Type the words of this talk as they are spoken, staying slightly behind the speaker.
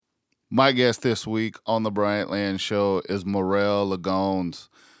My guest this week on the Bryant Land Show is Merrell Ligons.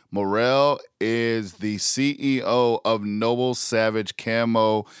 Merrell is the CEO of Noble Savage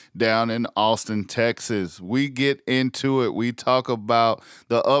Camo down in Austin, Texas. We get into it. We talk about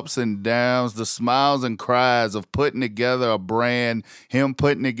the ups and downs, the smiles and cries of putting together a brand, him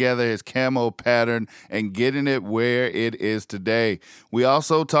putting together his camo pattern and getting it where it is today. We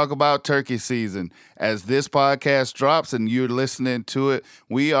also talk about turkey season. As this podcast drops and you're listening to it,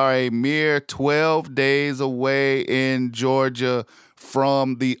 we are a mere 12 days away in Georgia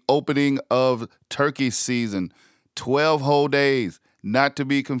from the opening of turkey season. 12 whole days, not to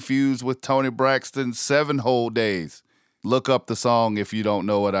be confused with Tony Braxton's 7 whole days. Look up the song if you don't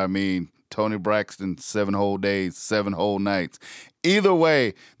know what I mean. Tony Braxton, 7 whole days, 7 whole nights. Either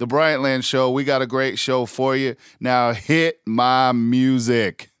way, the Bryant Land Show, we got a great show for you. Now hit my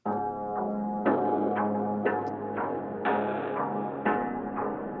music.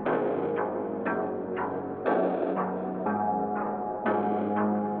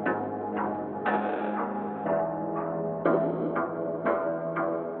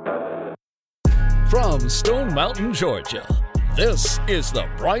 From Stone Mountain, Georgia, this is the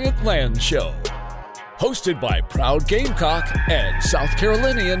Bryant Land Show. Hosted by proud Gamecock and South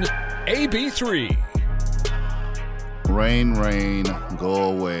Carolinian AB3. Rain, rain,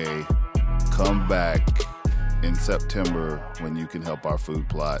 go away. Come back in September when you can help our food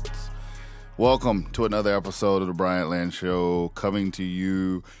plots. Welcome to another episode of the Bryant Land Show, coming to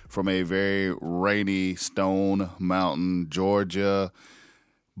you from a very rainy Stone Mountain, Georgia.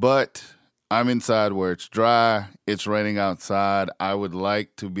 But I'm inside where it's dry. It's raining outside. I would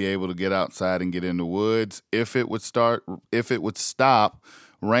like to be able to get outside and get in the woods if it would stop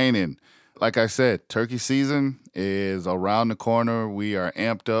raining. Like I said, turkey season is around the corner. We are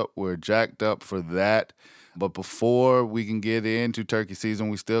amped up. We're jacked up for that. But before we can get into turkey season,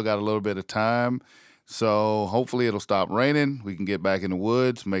 we still got a little bit of time. So hopefully it'll stop raining. We can get back in the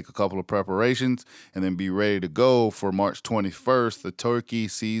woods, make a couple of preparations, and then be ready to go for March 21st, the turkey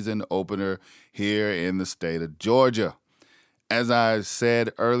season opener here in the state of Georgia. As I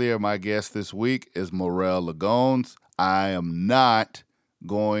said earlier, my guest this week is Merrell Ligons. I am not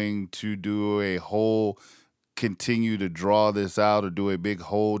going to do a whole continue to draw this out or do a big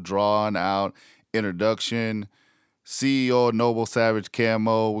whole drawn out introduction. CEO of Noble Savage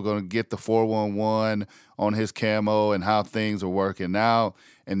Camo. We're going to get the 411 on his camo and how things are working out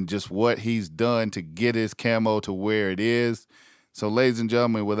and just what he's done to get his camo to where it is. So, ladies and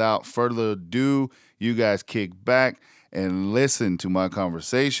gentlemen, without further ado, you guys kick back and listen to my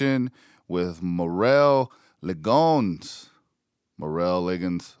conversation with Merrell Ligons. Merrell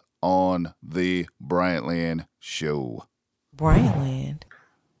Ligons on the Bryant Land Show. Bryant Land.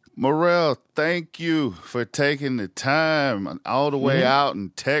 Merrell, thank you for taking the time all the way out in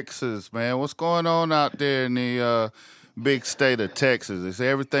Texas, man. What's going on out there in the big state of Texas? It's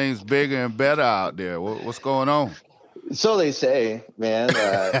everything's bigger and better out there. What's going on? So they say, man.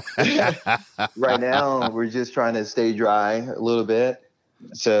 Right now, we're just trying to stay dry a little bit.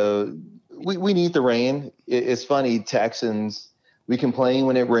 So we need the rain. It's funny, Texans, we complain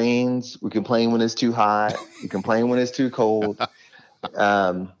when it rains. We complain when it's too hot. We complain when it's too cold.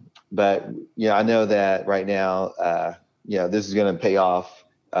 But, I know that right now, this is going to pay off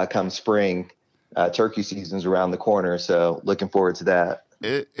come spring. Turkey season's around the corner, so looking forward to that.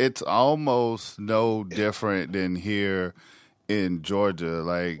 It's almost no different than here in Georgia.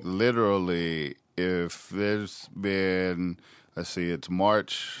 Like, literally, if there's been, it's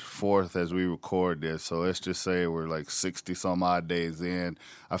March 4th as we record this, so let's just say we're like 60-some-odd days in.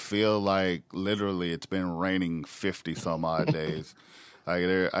 I feel like, literally, it's been raining 50-some-odd days.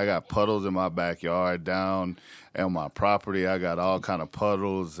 I got puddles in my backyard down on my property. I got all kind of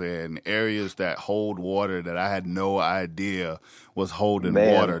puddles and areas that hold water that I had no idea was holding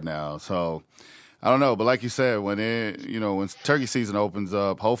water now. So I don't know, but like you said, when turkey season opens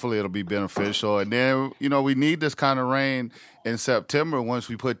up, hopefully it'll be beneficial. And then we need this kind of rain in September once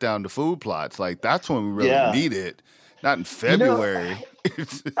we put down the food plots. Like that's when we really need it, not in February.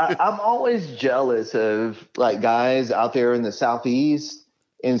 I'm always jealous of like guys out there in the Southeast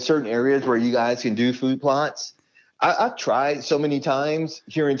in certain areas where you guys can do food plots. I've tried so many times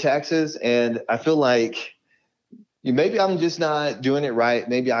here in Texas, and I feel like maybe I'm just not doing it right.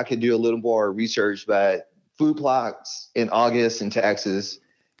 Maybe I could do a little more research, but food plots in August in Texas,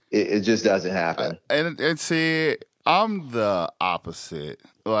 it just doesn't happen. And see, I'm the opposite.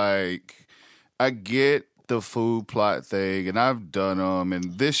 Like, I get the food plot thing, and I've done them,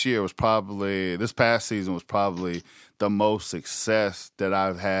 and this past season was probably the most success that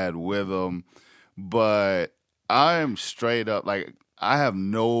I've had with them, but I am straight up, like, I have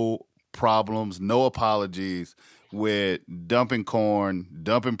no problems, no apologies with dumping corn,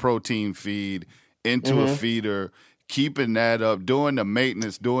 dumping protein feed into a feeder, keeping that up, doing the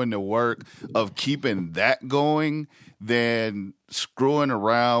maintenance, doing the work of keeping that going, than screwing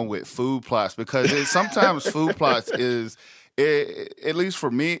around with food plots, because sometimes food plots is, at least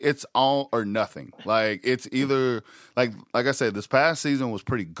for me, it's all or nothing. Like, it's either like I said, this past season was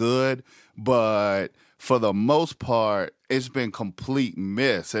pretty good, but for the most part, it's been complete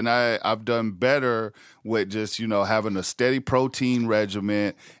miss. And I've done better with just, having a steady protein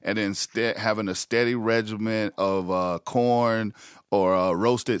regimen, and instead having a steady regimen of corn or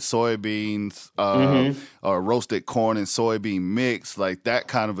roasted soybeans, or roasted corn and soybean mix, like that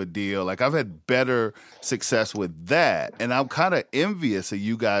kind of a deal. Like, I've had better success with that. And I'm kind of envious of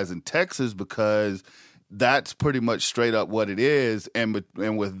you guys in Texas, because that's pretty much straight up what it is. And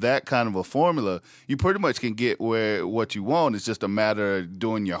with that kind of a formula, you pretty much can get what you want. It's just a matter of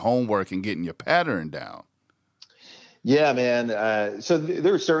doing your homework and getting your pattern down. Yeah, man. So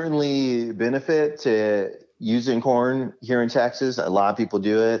there's certainly benefit to using corn here in Texas. A lot of people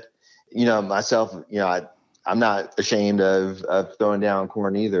do it. Myself, I'm not ashamed of throwing down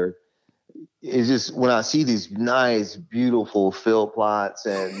corn either. It's just when I see these nice, beautiful field plots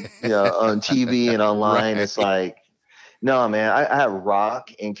and, on TV and online, It's like, no, man, I have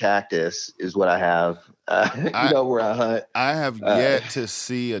rock and cactus is what I have, where I hunt. I have yet to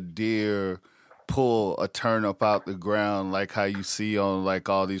see a deer pull a turnip out the ground like how you see on like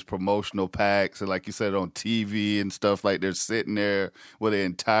all these promotional packs, and like you said on TV and stuff. Like, they're sitting there with an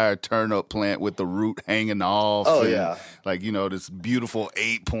entire turnip plant with the root hanging off. Oh, yeah. Like, this beautiful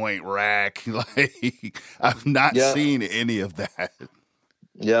 8-point rack. Like, I've not seen any of that.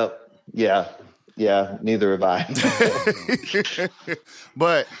 Yep. Yeah. Neither have I.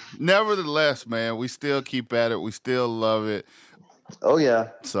 But nevertheless, man, we still keep at it. We still love it. Oh,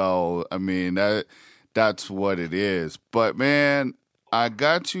 yeah. So, I mean, that's what it is. But, man, I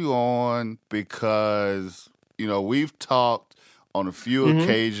got you on because, we've talked on a few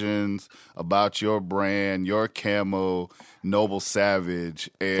occasions about your brand, your camo, Noble Savage,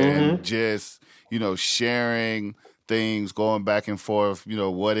 and just, sharing things, going back and forth,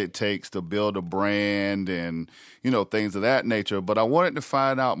 what it takes to build a brand and, things of that nature. But I wanted to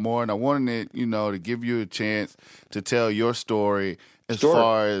find out more, and I wanted to give you a chance to tell your story as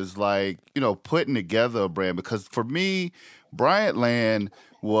far as like, putting together a brand. Because for me, Bryant Land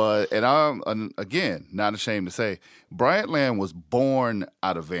was, and I'm, again, not ashamed to say, Bryant Land was born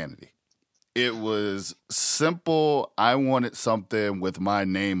out of vanity. It was simple. I wanted something with my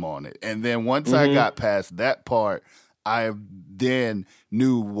name on it. And then once I got past that part, I then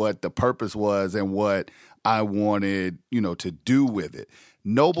knew what the purpose was and what I wanted, to do with it.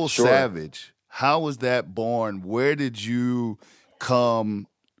 Noble Savage, how was that born? Where did you come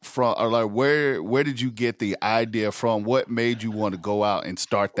from? Or like, where did you get the idea from? What made you want to go out and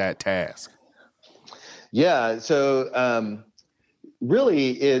start that task? Yeah. So,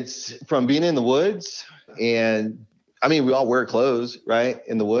 really, it's from being in the woods. And I mean, we all wear clothes, right,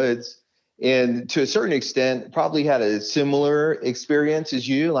 in the woods. And to a certain extent, probably had a similar experience as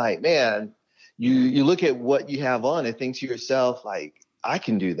you. Like, man, you look at what you have on and think to yourself, like, I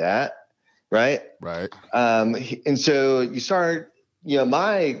can do that, right? Right. And so you start,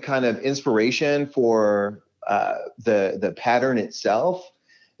 my kind of inspiration for the pattern itself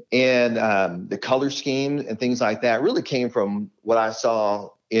and the color scheme and things like that really came from what I saw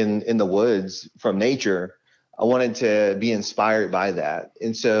in the woods from nature. I wanted to be inspired by that.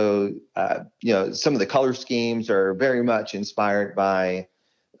 And so, some of the color schemes are very much inspired by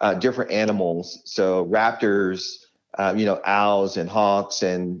different animals. So raptors, owls and hawks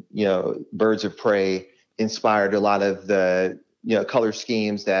and, birds of prey inspired a lot of the, color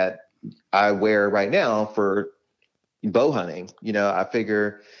schemes that I wear right now for bow hunting. I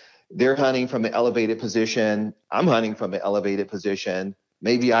figure they're hunting from an elevated position. I'm hunting from an elevated position.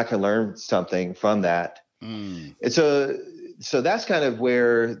 Maybe I can learn something from that. And so that's kind of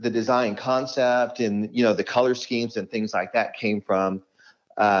where the design concept and, the color schemes and things like that came from.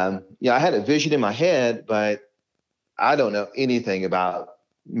 I had a vision in my head, but I don't know anything about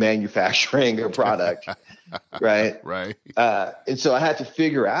manufacturing a product. Right. Right. And so I had to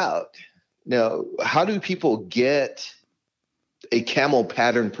figure out, how do people get a camel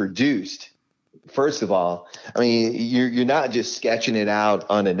pattern produced? First of all, I mean, you're not just sketching it out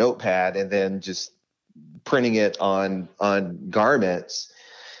on a notepad and then just printing it on garments.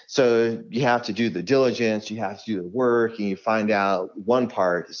 So you have to do the diligence, you have to do the work, and you find out one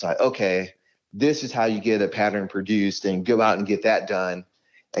part. It's like, okay, this is how you get a pattern produced, and go out and get that done.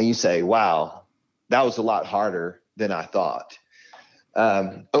 And you say, wow, that was a lot harder than I thought.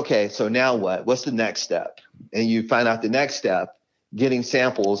 Okay, so now what? What's the next step? And you find out the next step, getting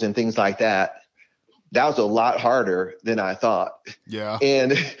samples and things like that. That was a lot harder than I thought. Yeah.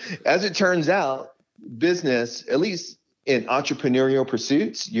 And as it turns out, business, at least in entrepreneurial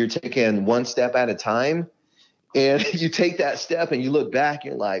pursuits, you're taking one step at a time. And you take that step and you look back,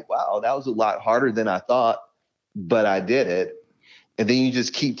 you're like, wow, that was a lot harder than I thought, but I did it. And then you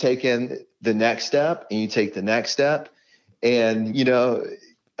just keep taking the next step and you take the next step. And,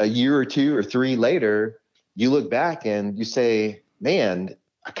 a year or 2 or 3 later, you look back and you say, man,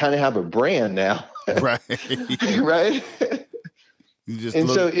 I kind of have a brand now. Right. Right. You just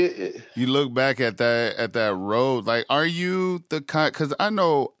you look back at that road. Like, are you the kind, because I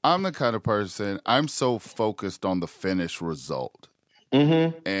know I'm the kind of person, I'm so focused on the finished result.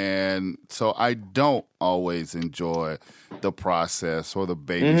 Mm-hmm. And so I don't always enjoy the process or the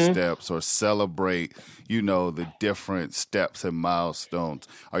baby steps or celebrate, the different steps and milestones.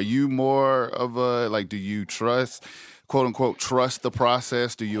 Are you more of do you trust, quote unquote, trust the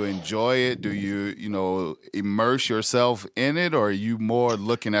process? Do you enjoy it? Do you, immerse yourself in it? Or are you more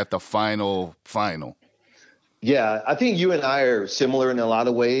looking at the final? Yeah, I think you and I are similar in a lot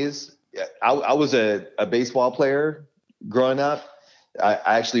of ways. I was a baseball player growing up. I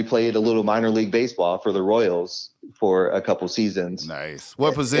actually played a little minor league baseball for the Royals for a couple seasons. Nice.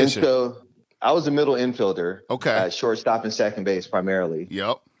 What position? And so I was a middle infielder. Okay. Shortstop and second base primarily.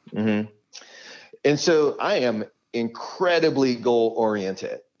 Yep. Mm-hmm. And so I am incredibly goal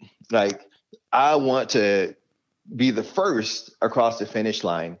oriented. Like, I want to be the first across the finish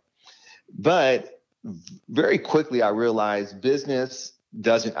line. But very quickly I realized business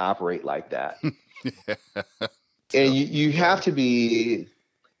doesn't operate like that. And you have to be,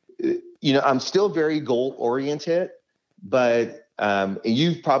 I'm still very goal oriented, but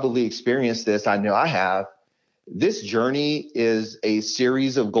you've probably experienced this. I know I have. This journey is a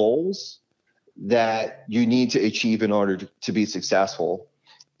series of goals that you need to achieve in order to be successful.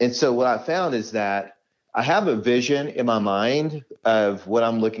 And so what I found is that I have a vision in my mind of what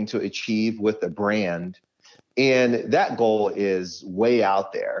I'm looking to achieve with the brand. And that goal is way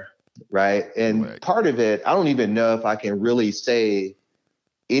out there. Right. And part of it, I don't even know if I can really say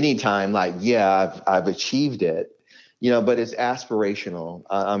anytime like, yeah, I've achieved it, but it's aspirational.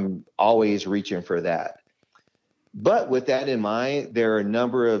 I'm always reaching for that. But with that in mind, there are a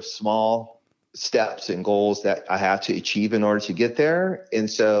number of small steps and goals that I have to achieve in order to get there. And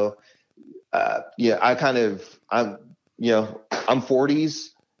so, I'm 40s.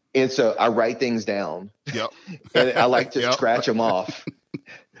 And so I write things down. Yep. And I like to scratch them off.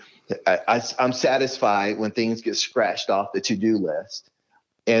 I'm satisfied when things get scratched off the to-do list.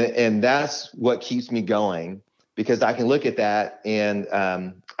 And that's what keeps me going, because I can look at that and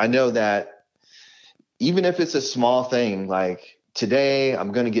I know that even if it's a small thing, like today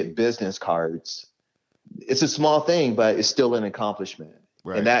I'm going to get business cards. It's a small thing, but it's still an accomplishment.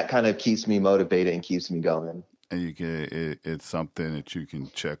 Right. And that kind of keeps me motivated and keeps me going. And it's something that you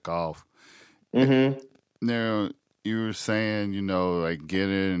can check off. Mm-hmm. Now, you were saying, like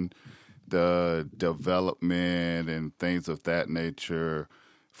getting the development and things of that nature,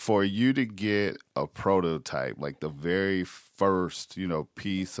 for you to get a prototype, like the very first,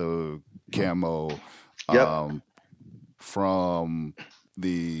 piece of camo, from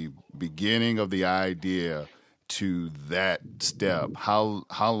the beginning of the idea to that step, how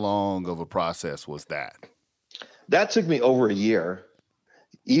long of a process was that? That took me over a year,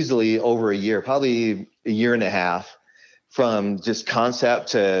 easily over a year, probably a year and a half, from just concept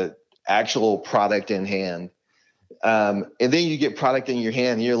to actual product in hand. And then you get product in your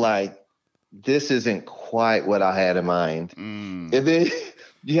hand and you're like, this isn't quite what I had in mind. And then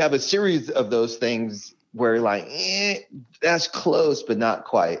you have a series of those things where you're like, that's close, but not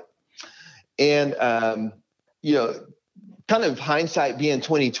quite. And, kind of hindsight being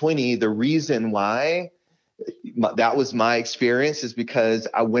 2020, the reason why that was my experience is because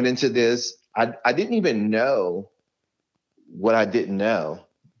I went into this. I didn't even know what I didn't know.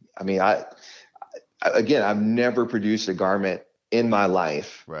 I mean, I've never produced a garment in my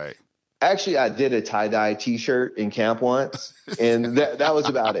life. Right. Actually, I did a tie-dye T-shirt in camp once, and that was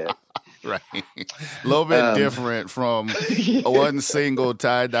about it. Right. A little bit different from one single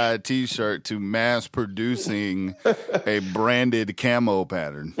tie-dye T-shirt to mass producing a branded camo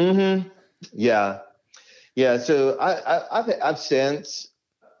pattern. Mm-hmm. Yeah. Yeah. So I've since,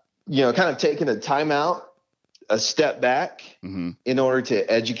 kind of taken a time out, a step back in order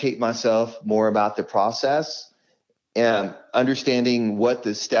to educate myself more about the process and understanding what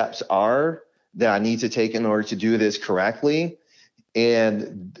the steps are that I need to take in order to do this correctly.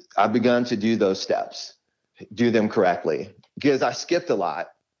 And I've begun to do those steps, do them correctly. because I skipped a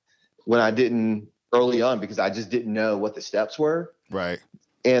lot when I didn't early on, because I just didn't know what the steps were. Right.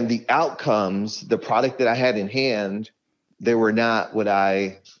 And the outcomes, the product that I had in hand, they were not what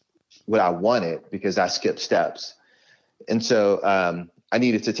I wanted because I skipped steps. And so I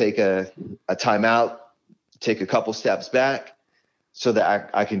needed to take a time out, take a couple steps back so that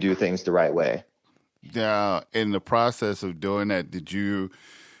I can do things the right way. Now, in the process of doing that, did you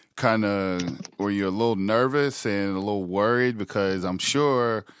were you a little nervous and a little worried? Because I'm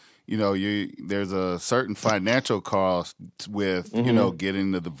sure, there's a certain financial cost with,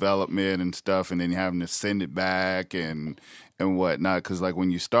 getting the development and stuff, and then having to send it back and whatnot. Because like when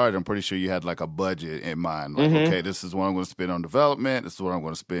you started, I'm pretty sure you had like a budget in mind. Like, okay, this is what I'm going to spend on development. This is what I'm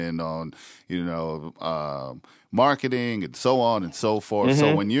going to spend on, marketing and so on and so forth.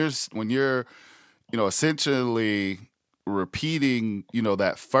 So when you're essentially repeating,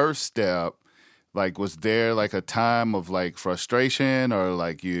 that first step, like, was there like a time of like frustration or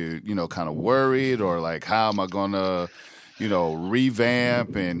like you kind of worried, or like, how am I going to,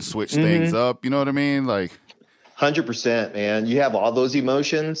 revamp and switch things up? You know what I mean? Like 100%, man. You have all those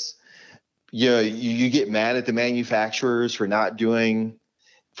emotions. You get mad at the manufacturers for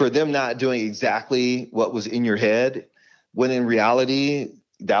them not doing exactly what was in your head, when in reality,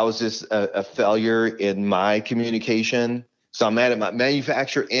 that was just a failure in my communication. So I'm mad at my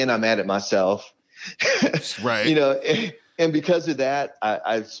manufacturer and I'm mad at myself. Right. And because of that,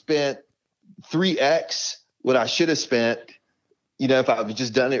 I've spent 3x what I should have spent, if I've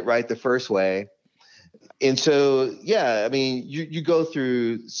just done it right the first way. And so, yeah, I mean, you go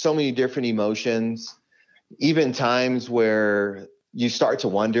through so many different emotions, even times where you start to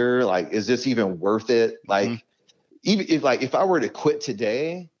wonder, like, is this even worth it? Like, even if I were to quit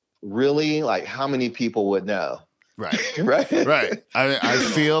today, really, like, how many people would know? Right. Right. I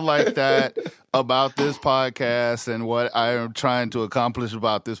feel like that about this podcast and what I am trying to accomplish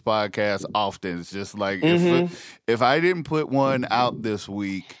about this podcast often. It's just like, if I didn't put one out this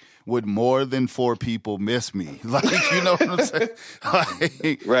week, would more than 4 people miss me? Like, you know what I'm saying?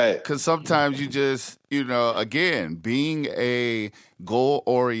 Like, right. Because sometimes you just, again, being a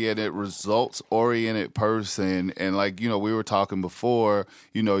goal-oriented, results-oriented person, and like, we were talking before,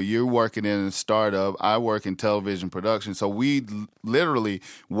 you're working in a startup, I work in television production, so we literally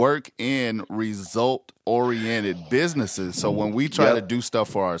work in result-oriented businesses. So when we try to do stuff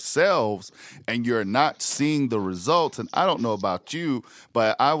for ourselves and you're not seeing the results, and I don't know about you,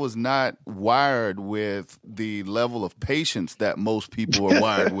 but I was not wired with the level of patience that most people are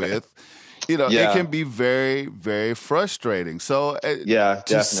wired with. It can be very, very frustrating. So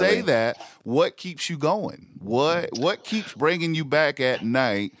to say that, what keeps you going? What keeps bringing you back at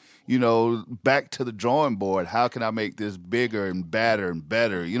night, back to the drawing board? How can I make this bigger and badder and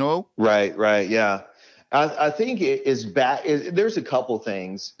better, Right, yeah. I think it is back. There's a couple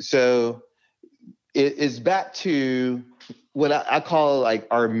things. So it is back to what I call like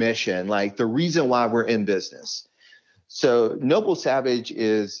our mission, like the reason why we're in business. So Noble Savage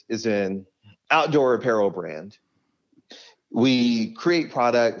is an outdoor apparel brand. We create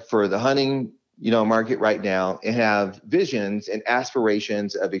product for the hunting, market right now, and have visions and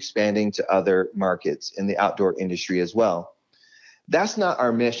aspirations of expanding to other markets in the outdoor industry as well. That's not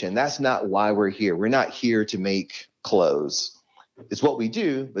our mission. That's not why we're here. We're not here to make clothes. It's what we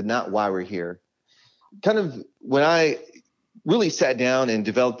do, but not why we're here. Kind of when I really sat down and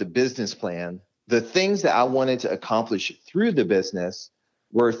developed a business plan, the things that I wanted to accomplish through the business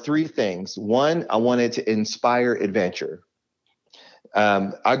were 3 things. One, I wanted to inspire adventure.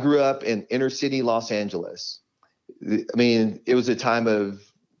 I grew up in inner city Los Angeles. I mean, it was a time of,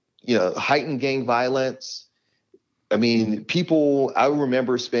 heightened gang violence. I mean, I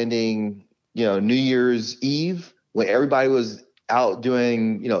remember spending, New Year's Eve when everybody was out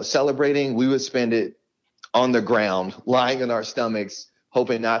doing, celebrating. We would spend it on the ground, lying on our stomachs,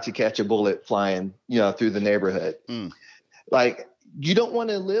 hoping not to catch a bullet flying, through the neighborhood. Like, you don't want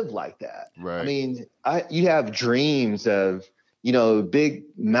to live like that. Right. I mean, you have dreams of, big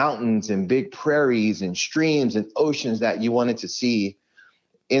mountains and big prairies and streams and oceans that you wanted to see.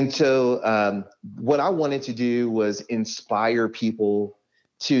 And so what I wanted to do was inspire people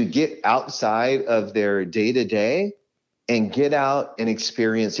to get outside of their day-to-day and get out and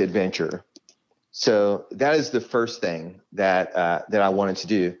experience adventure. So that is the first thing that I wanted to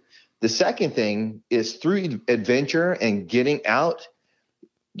do. The second thing is through adventure and getting out,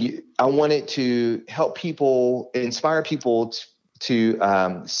 I wanted to help people, inspire people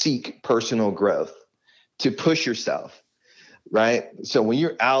to seek personal growth, to push yourself, right? So when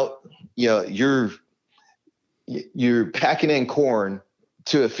you're out, you're packing in corn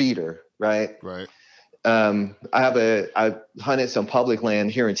to a feeder, right? Right. I hunted some public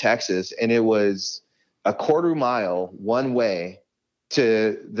land here in Texas, and it was a quarter mile one way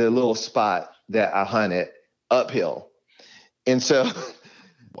to the little spot that I hunted uphill. And so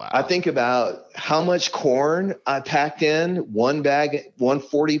wow. I think about how much corn I packed in one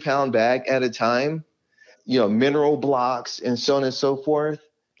 40-pound bag at a time, mineral blocks and so on and so forth.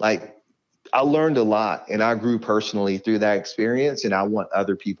 Like, I learned a lot, and I grew personally through that experience. And I want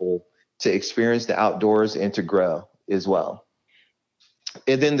other people to experience the outdoors and to grow as well.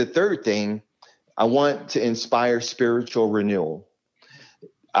 And then the third thing, I want to inspire spiritual renewal.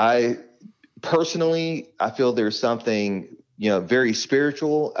 I feel there's something, very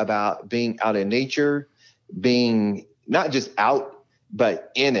spiritual about being out in nature, being not just out,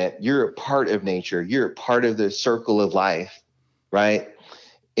 but in it. You're a part of nature. You're a part of the circle of life, right?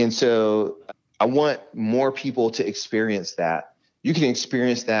 And so I want more people to experience that. You can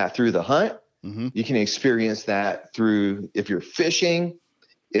experience that through the hunt. Mm-hmm. You can experience that through, if you're fishing,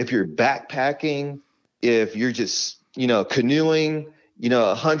 if you're backpacking, if you're just, canoeing,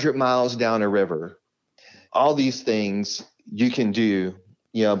 100 miles down a river. All these things you can do,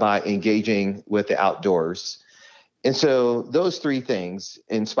 by engaging with the outdoors. And so those three things,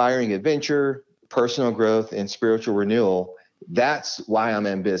 inspiring adventure, personal growth, and spiritual renewal, that's why I'm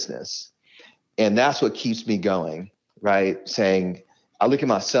in business. And that's what keeps me going, right? Saying, I look at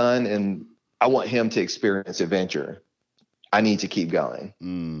my son and I want him to experience adventure. I need to keep going,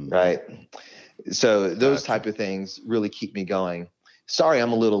 right? So those type of things really keep me going. Sorry,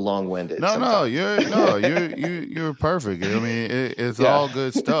 I'm a little long-winded. No, you're perfect. I mean, it's all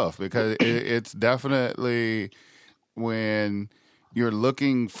good stuff, because it's definitely when you're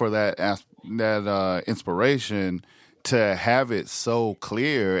looking for that inspiration, to have it so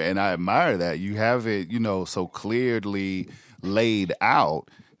clear, and I admire that you have it, so clearly laid out.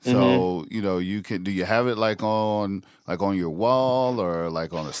 So, you can, do you have it like on your wall, or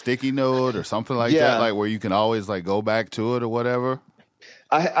like on a sticky note or something like that, like where you can always like go back to it or whatever?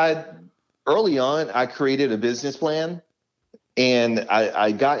 I early on, I created a business plan, and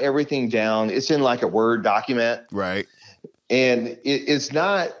I got everything down. It's in like a Word document. Right. And it's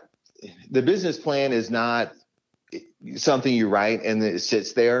not, the business plan is not something you write and it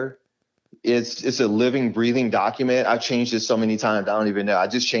sits there. It's a living, breathing document. I've changed it so many times, I don't even know. I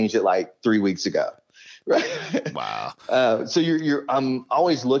just changed it like 3 weeks ago. Right. Wow. So I'm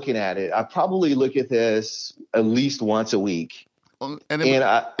always looking at it. I probably look at this at least once a week. And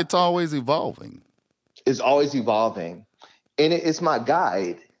it's always evolving. It's always evolving. And it's my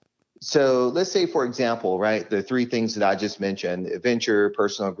guide. So let's say, for example, right, the three things that I just mentioned, adventure,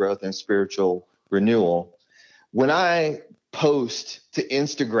 personal growth, and spiritual renewal. When I post to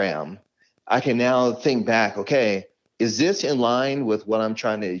Instagram, I can now think back, okay, is this in line with what I'm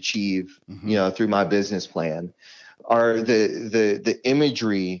trying to achieve, through my business plan? Are the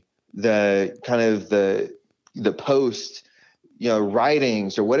imagery, the kind of the post,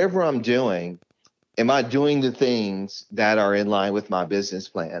 writings or whatever I'm doing, am I doing the things that are in line with my business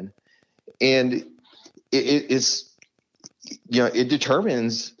plan? And it's, it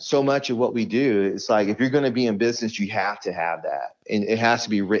determines so much of what we do. It's like, if you're going to be in business, you have to have that, and it has to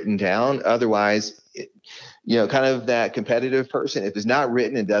be written down. Otherwise, kind of that competitive person, if it's not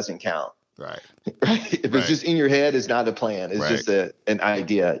written, it doesn't count. Right. Right. If it's just in your head, it's not a plan. It's just an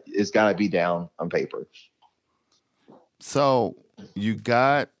idea. It's got to be down on paper. So you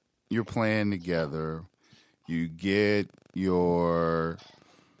got your plan together. You get your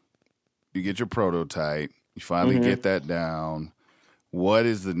prototype. You finally get that down. What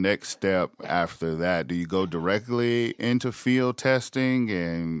is the next step after that? Do you go directly into field testing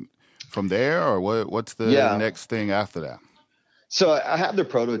and from there, or what's the next thing after that? So I have the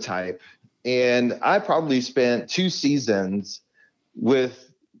prototype, and I probably spent 2 seasons with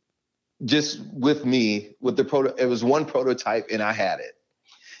me with the proto. It was one prototype, and I had it,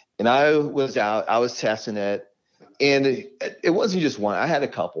 and I was out. I was testing it, and it wasn't just one. I had a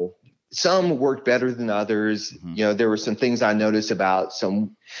couple. Some worked better than others. There were some things I noticed about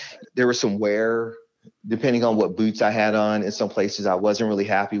there was some wear depending on what boots I had on. In some places I wasn't really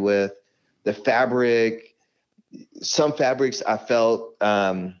happy with the fabric. Some fabrics I felt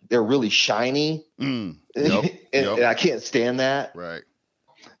they're really shiny. And I can't stand that. Right.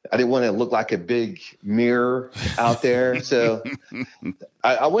 I didn't want to look like a big mirror out there. So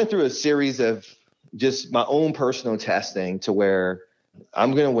I went through a series of just my own personal testing to where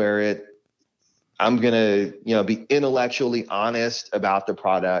I'm going to wear it. I'm going to, be intellectually honest about the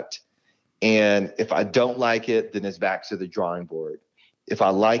product. And if I don't like it, then it's back to the drawing board. If I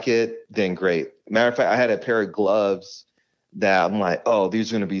like it, then great. Matter of fact, I had a pair of gloves that I'm like, oh,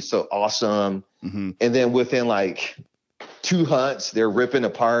 these are going to be so awesome. Mm-hmm. And then within like 2 hunts, they're ripping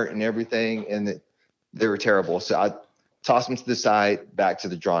apart and everything. And they were terrible. So I tossed them to the side, back to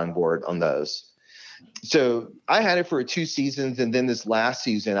the drawing board on those. So I had it for 2 seasons. And then this last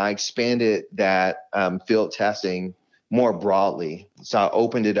season, I expanded that field testing more broadly. So I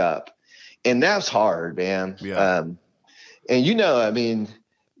opened it up. And that's hard, man. Yeah. And, I mean,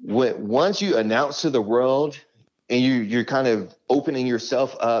 once you announce to the world and you're kind of opening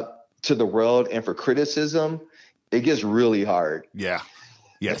yourself up to the world and for criticism, it gets really hard. Yeah.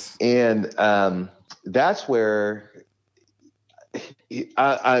 Yes. And that's where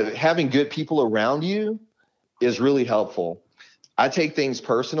having good people around you is really helpful. I take things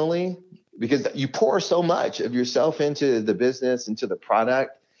personally because you pour so much of yourself into the business, into the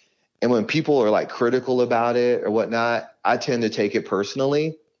product. And when people are like critical about it or whatnot, I tend to take it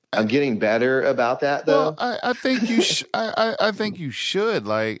personally. I'm getting better about that, though. Well, I think you I think you should.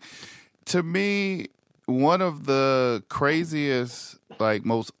 Like, to me, one of the craziest, like,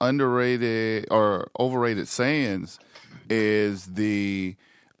 most underrated or overrated sayings is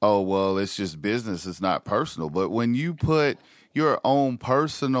oh, well, it's just business, it's not personal. But when you put your own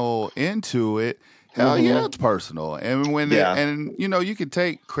personal into it, hell yeah, it's personal. And you can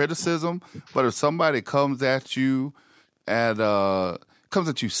take criticism, but if somebody comes at you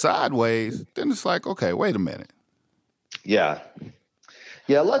sideways, then it's like, okay, wait a minute. Yeah.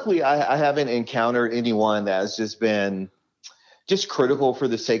 Yeah. Luckily, I haven't encountered anyone that has just been just critical for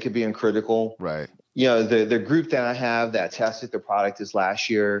the sake of being critical. Right. The group that I have that tested the product this last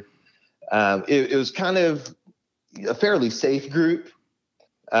year, it was kind of a fairly safe group,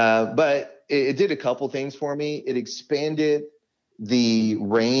 but it did a couple things for me. It expanded the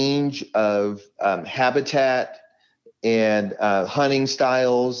range of habitat and hunting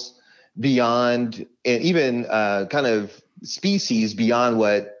styles beyond, and even kind of species beyond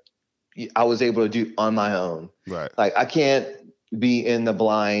what I was able to do on my own. Right. Like, I can't be in the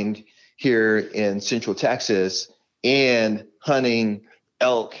blind here in Central Texas and hunting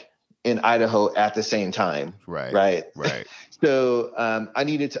elk in Idaho at the same time. Right. So I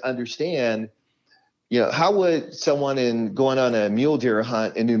needed to understand, how would someone going on a mule deer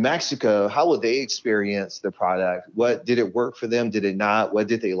hunt in New Mexico, how would they experience the product? What did it work for them? Did it not? What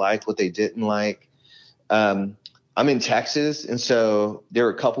did they like? What they didn't like? I'm in Texas, and so there are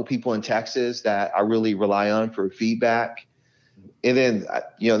a couple people in Texas that I really rely on for feedback. And then,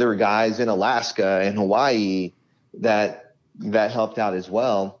 there were guys in Alaska and Hawaii that helped out as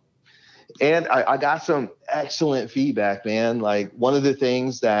well. And I got some excellent feedback, man. Like, one of the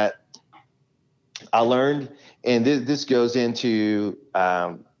things that I learned, and this goes into,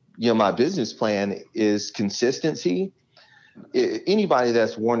 my business plan, is consistency. Anybody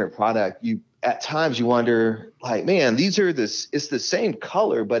that's worn a product, at times you wonder, like, man, it's the same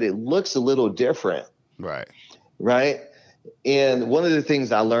color, but it looks a little different. Right. And one of the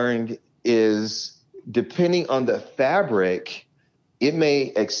things I learned is, depending on the fabric, it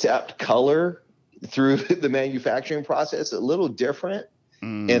may accept color through the manufacturing process a little different,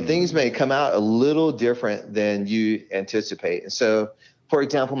 and things may come out a little different than you anticipate. And so, for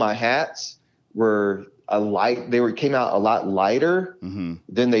example, my hats came out a lot lighter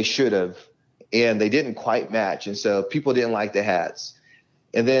than they should have, and they didn't quite match. And so people didn't like the hats.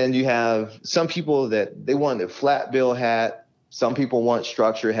 And then you have some people that they want a flat bill hat. Some people want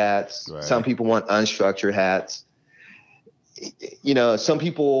structured hats. Right. Some people want unstructured hats. Some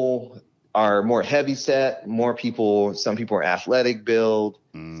people are more heavy set. Some people are athletic build.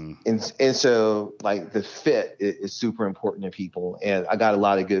 And so, like, the fit is super important to people. And I got a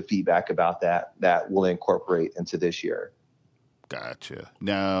lot of good feedback about that we'll incorporate into this year. Gotcha.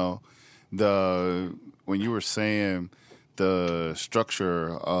 Now, when you were saying the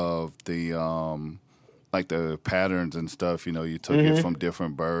structure of the like the patterns and stuff, you took it from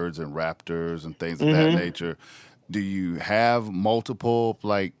different birds and raptors and things of that nature. Do you have multiple,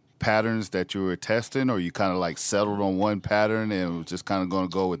 like, patterns that you were testing, or you kind of like settled on one pattern and was just kind of going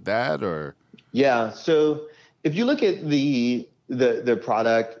to go with that? Or yeah, so if you look at the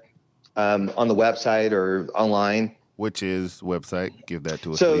product on the website or online, which is website, give that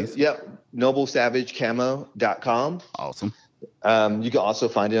to us, please. noblesavagecamo.com. Awesome. You can also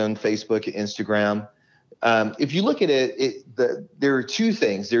find it on Facebook and Instagram. If you look at it, there are 2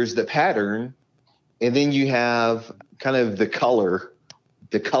 things. There's the pattern, and then you have kind of the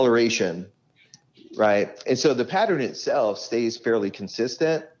coloration, right? And so the pattern itself stays fairly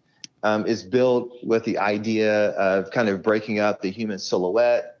consistent. It's built with the idea of kind of breaking up the human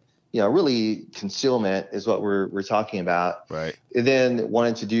silhouette really concealment is what we're talking about. Right. And then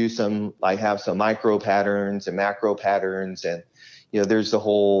wanted to do have some micro patterns and macro patterns. And, there's the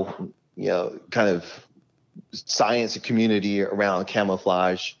whole, kind of science community around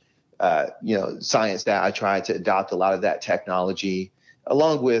camouflage, science that I try to adopt a lot of that technology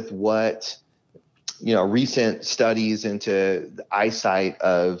along with what, recent studies into the eyesight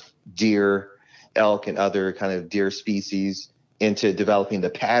of deer, elk, and other kind of deer species into developing the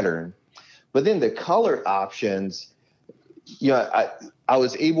pattern. But then the color options, I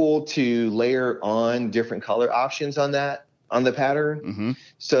was able to layer on different color options on the pattern. Mm-hmm.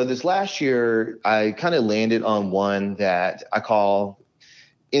 So this last year, I kind of landed on one that I call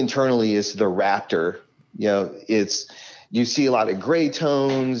internally is the Raptor. You see a lot of gray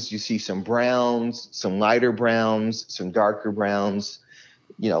tones, you see some browns, some lighter browns, some darker browns,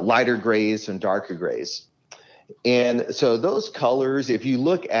 lighter grays, some darker grays. And so those colors, if you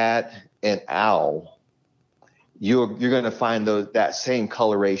look at an owl, you're going to find that same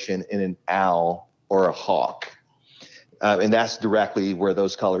coloration in an owl or a hawk. And that's directly where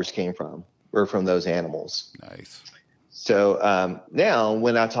those colors came from, or from those animals. Nice. So now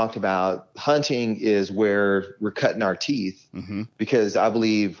when I talked about hunting is where we're cutting our teeth, mm-hmm. because I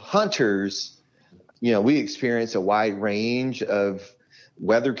believe hunters, we experience a wide range of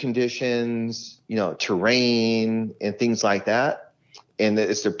weather conditions, terrain and things like that. And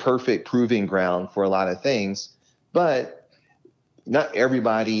it's the perfect proving ground for a lot of things. But not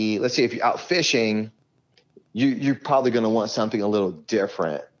everybody, let's say if you're out fishing, you're probably going to want something a little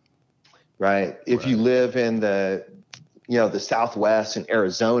different, right? If you live in the Southwest in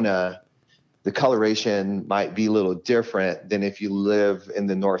Arizona, the coloration might be a little different than if you live in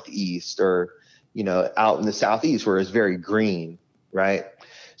the Northeast or, out in the Southeast where it's very green, right?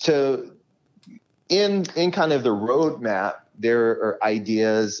 So in kind of the roadmap, there are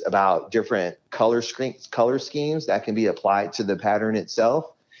ideas about different color schemes that can be applied to the pattern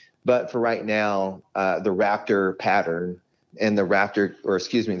itself. But for right now, the Raptor pattern and the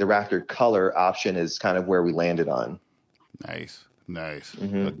Raptor color option is kind of where we landed on. Nice.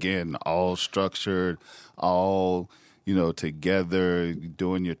 Mm-hmm. Again, all structured, all, together,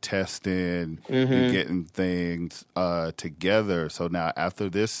 doing your testing, mm-hmm. you're getting things together. So now after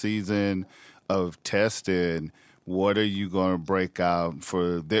this season of testing, what are you going to break out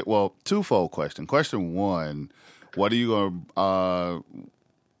for that? Well, twofold question. Question one, what are you going to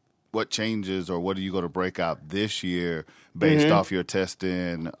what changes or what are you going to break out this year based mm-hmm. off your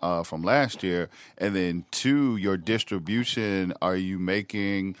testing from last year? And then two, your distribution, are you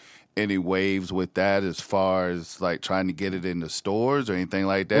making any waves with that as far as like trying to get it in the stores or anything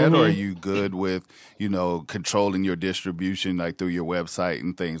like that? Mm-hmm. Or are you good with, controlling your distribution like through your website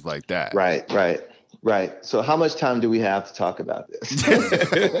and things like that? Right. So how much time do we have to talk about this?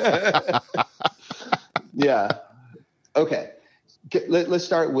 Yeah. Okay. Let's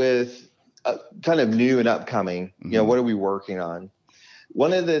start with kind of new and upcoming. Mm-hmm. What are we working on?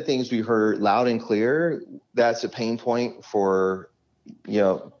 One of the things we heard loud and clear that's a pain point for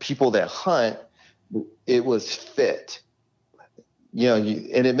people that hunt. It was fit. And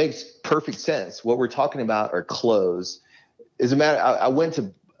it makes perfect sense. What we're talking about are clothes. As a matter, I went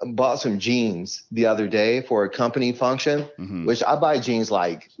to bought some jeans the other day for a company function, mm-hmm. which I buy jeans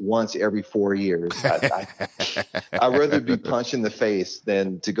like once every 4 years. I'd rather be punched in the face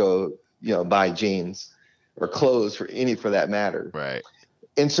than to go, buy jeans or clothes for that matter. Right.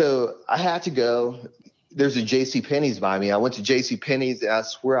 And so I had to go. There's a JCPenney's by me. I went to JCPenney's and I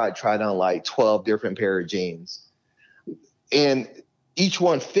swear I tried on like 12 different pair of jeans. And each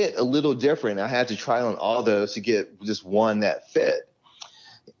one fit a little different. I had to try on all those to get just one that fit.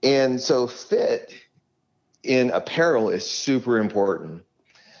 And so fit in apparel is super important.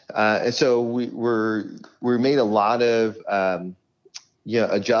 And so we made a lot of,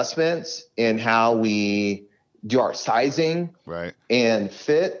 adjustments in how we do our sizing right. and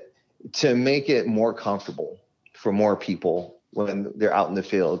fit to make it more comfortable for more people when they're out in the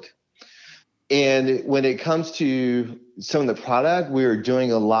field. And when it comes to some of the product, we're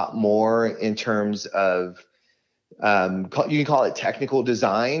doing a lot more in terms of, you can call it technical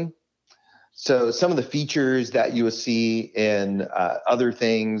design. So some of the features that you will see in other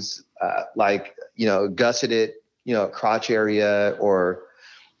things like, gusseted, crotch area or,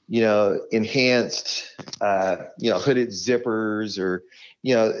 enhanced, hooded zippers or,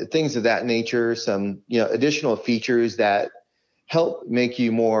 things of that nature, some, additional features that help make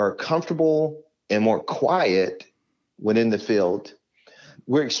you more comfortable and more quiet when in the field.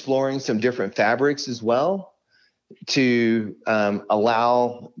 We're exploring some different fabrics as well to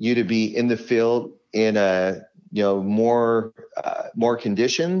allow you to be in the field in a more more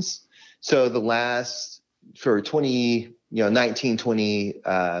conditions. So the last for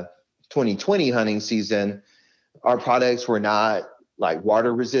 2020 hunting season, our products were not like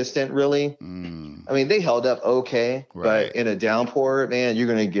water resistant really. I mean, they held up okay, but in a downpour, man, you're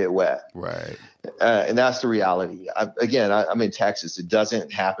going to get wet. Right. And that's the reality. I'm in Texas. It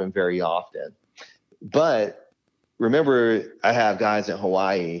doesn't happen very often. But remember, I have guys in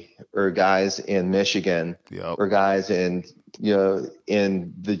Hawaii or guys in Michigan or guys in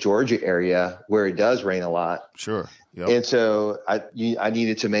the Georgia area where it does rain a lot. Sure. Yep. And so I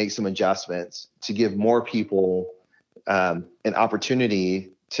needed to make some adjustments to give more people an opportunity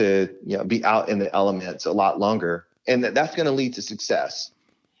to be out in the elements a lot longer. And that's going to lead to success.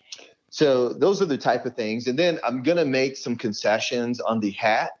 So those are the type of things. And then I'm going to make some concessions on the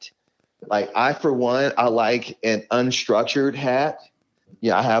hat. Like for one, I like an unstructured hat.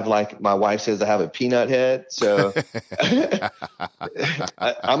 Yeah, I have, like my wife says, I have a peanut head. So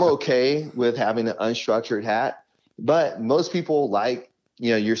I'm okay with having an unstructured hat. But most people like,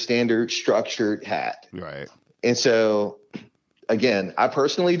 your standard structured hat. Right. And so, again, I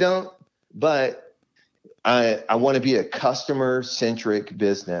personally don't, but I want to be a customer-centric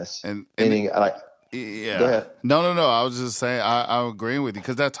business. Meaning, yeah. Go ahead. No. I was just saying, I'm agreeing with you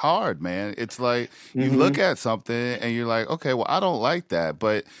because that's hard, man. It's like you look at something and you're like, okay, well, I don't like that.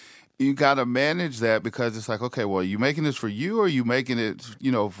 But you got to manage that because it's like, okay, well, are you making this for you or are you making it,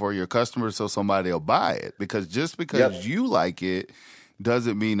 for your customers so somebody will buy it? Because just because you like it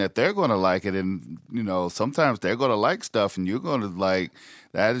doesn't mean that they're going to like it. And, sometimes they're going to like stuff and you're going to like,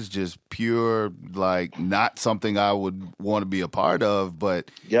 that is just pure, like, not something I would want to be a part of. But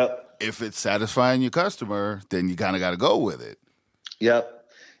if it's satisfying your customer, then you kind of got to go with it. Yep.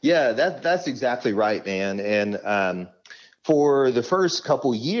 Yeah, that's exactly right, man. And for the first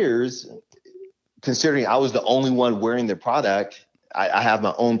couple years, considering I was the only one wearing the product, I have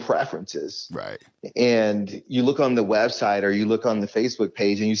my own preferences. Right. And you look on the website or you look on the Facebook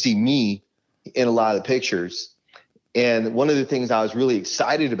page and you see me in a lot of pictures. And one of the things I was really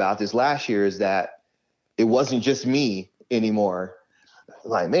excited about this last year is that it wasn't just me anymore.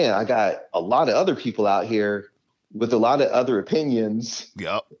 Like, man, I got a lot of other people out here with a lot of other opinions.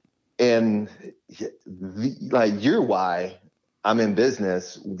 Yep. And you're why I'm in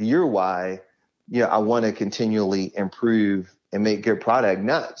business. You're why, I want to continually improve and make good product,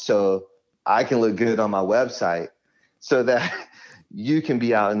 not so I can look good on my website, so that you can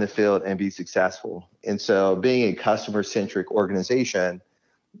be out in the field and be successful. And so being a customer-centric organization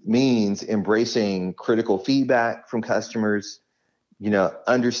means embracing critical feedback from customers,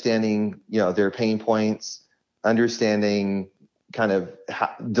 understanding, their pain points, understanding kind of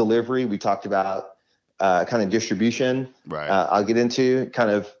delivery. We talked about kind of distribution. Right. I'll get into kind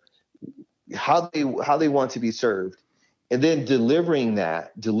of how they want to be served, and then delivering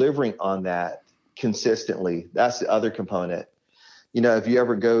on that consistently. That's the other component. If you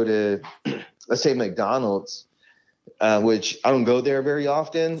ever go to, let's say McDonald's, which I don't go there very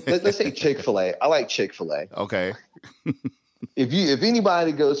often. Let's say Chick-fil-A. I like Chick-fil-A. Okay. If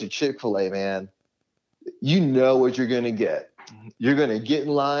anybody goes to Chick-fil-A, man, you know what you're going to get. You're going to get in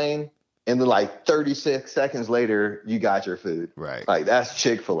line, and then like 36 seconds later, you got your food. Right. Like, that's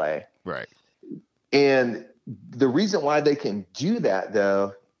Chick-fil-A. Right. And the reason why they can do that,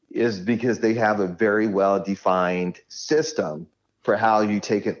 though, is because they have a very well-defined system for how you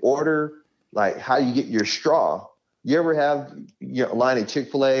take an order, like how you get your straw. You ever have a line at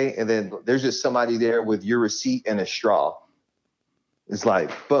Chick-fil-A and then there's just somebody there with your receipt and a straw? It's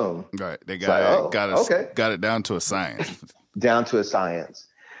like, boom. Right. They got it down to a science. Down to a science.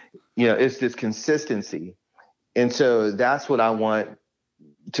 It's this consistency. And so that's what I want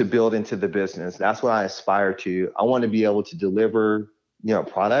to build into the business. That's what I aspire to. I want to be able to deliver,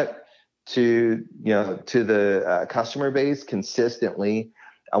 product to the customer base consistently.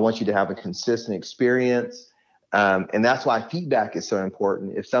 I want you to have a consistent experience. And that's why feedback is so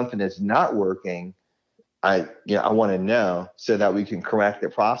important. If something is not working, I want to know so that we can correct the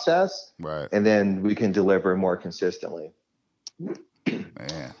process. Right. And then we can deliver more consistently.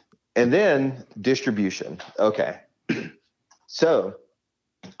 Man. And then distribution. Okay. So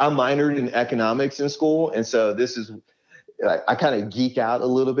I minored in economics in school. And so this is, I kind of geek out a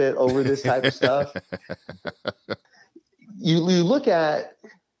little bit over this type of stuff. You look at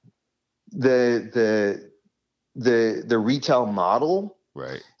the retail model,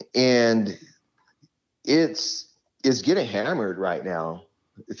 right? And it's getting hammered right now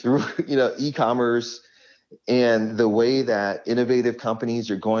through e-commerce and the way that innovative companies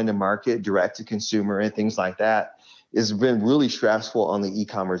are going to market direct to consumer and things like that has been really stressful on the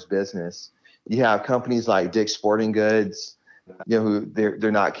e-commerce business. You have companies like Dick's Sporting Goods who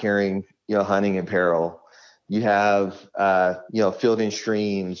they're not carrying, hunting apparel. You have, Field and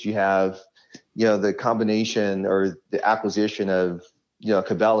Streams. You have, the combination or the acquisition of,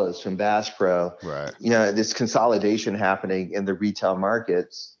 Cabela's from Bass Pro. Right. This consolidation happening in the retail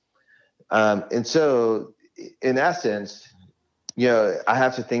markets. And so in essence, I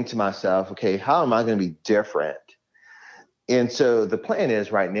have to think to myself, okay, how am I going to be different? And so the plan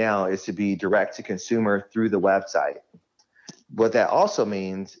is right now is to be direct to consumer through the website. What that also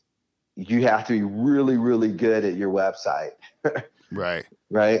means, you have to be really, really good at your website. Right.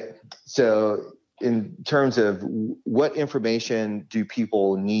 Right. So in terms of what information do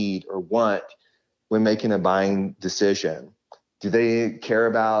people need or want when making a buying decision? Do they care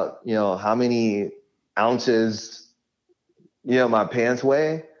about, how many ounces, my pants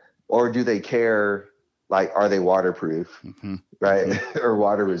weigh? Or do they care, like, are they waterproof, mm-hmm. right? Mm-hmm. Or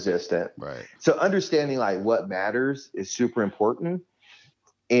water resistant? Right. So understanding like what matters is super important,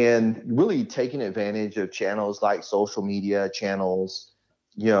 and really taking advantage of channels like social media channels,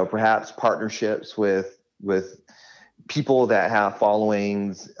 perhaps partnerships with people that have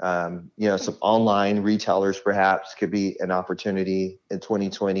followings, some online retailers perhaps could be an opportunity in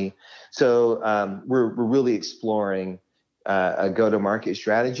 2020. So we're really exploring a go-to-market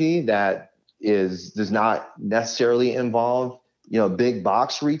strategy that does not necessarily involve, big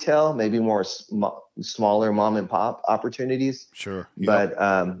box retail, maybe more smaller mom and pop opportunities. Sure. Yep.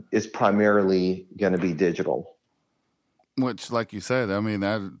 But it's primarily going to be digital. Which, like you said, I mean,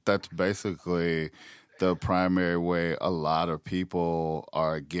 that's basically the primary way a lot of people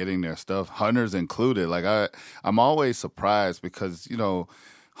are getting their stuff, hunters included. Like I'm always surprised because,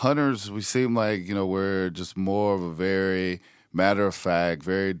 hunters, we seem like, we're just more of a very matter of fact,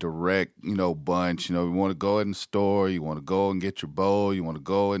 very direct, bunch. We want to go in the store, you want to go and get your bow, you want to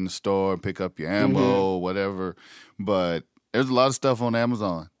go in the store and pick up your ammo, mm-hmm. whatever. But there's a lot of stuff on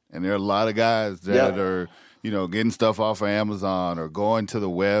Amazon, and there are a lot of guys that are, getting stuff off of Amazon or going to the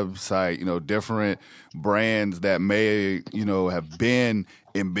website, different brands that may, have been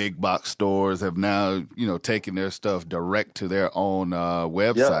in big box stores have now, taken their stuff direct to their own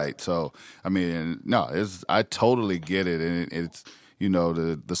website. Yep. So, I mean, I totally get it. And it's,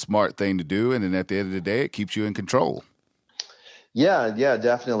 the smart thing to do. And then at the end of the day, it keeps you in control. Yeah,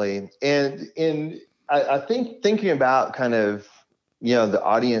 definitely. And I think thinking about kind of, the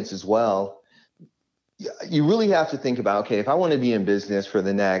audience as well, you really have to think about, okay, if I want to be in business for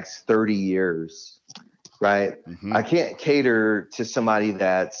the next 30 years, right? Mm-hmm. I can't cater to somebody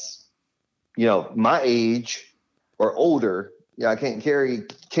that's, my age or older. I can't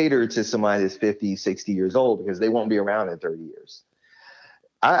cater to somebody that's 50, 60 years old because they won't be around in 30 years.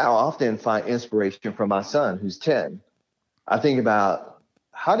 I often find inspiration from my son who's 10. I think about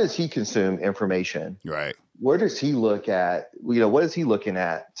how does he consume information? Right. Where does he look at, what is he looking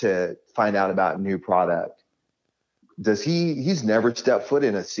at to find out about new product? He's never stepped foot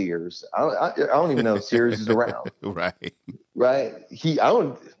in a Sears. I don't even know if Sears is around. Right. Right. I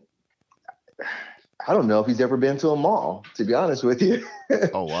don't know if he's ever been to a mall, to be honest with you.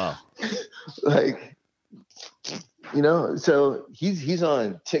 Oh, wow. Like, so he's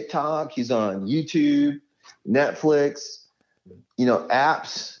on TikTok, he's on YouTube, Netflix,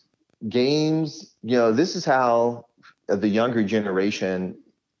 apps, games. This is how the younger generation,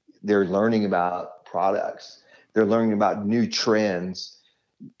 they're learning about products. They're learning about new trends.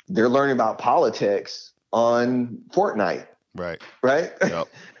 They're learning about politics on Fortnite. Right. Right. Yep.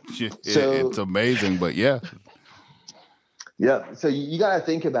 It's amazing, but yeah. Yeah. So you got to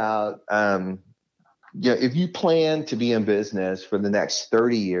think about, if you plan to be in business for the next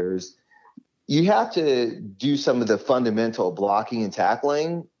 30 years, you have to do some of the fundamental blocking and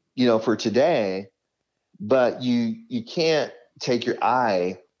tackling, for today, but you can't take your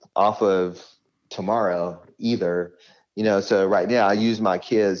eye off of tomorrow either. So right now I use my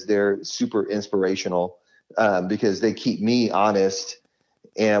kids, they're super inspirational because they keep me honest.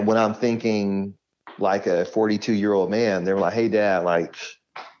 And when I'm thinking like a 42-year-old man, they're like, hey, Dad, like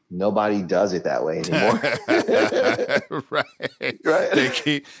nobody does it that way anymore.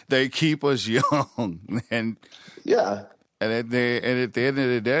 Right. They keep us young. And yeah. And at the end of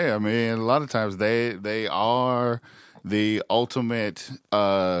the day, I mean, a lot of times they are the ultimate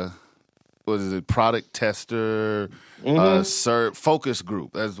product tester, focus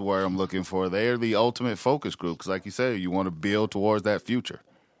group. That's the word I'm looking for. They are the ultimate focus group because, like you said, you want to build towards that future.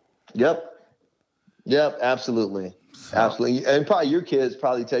 Yep, absolutely. Absolutely. And probably your kids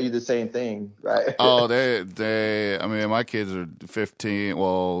probably tell you the same thing, right? Oh, I mean, my kids are 15.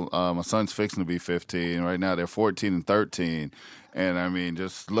 Well, my son's fixing to be 15. Right now they're 14 and 13. And I mean,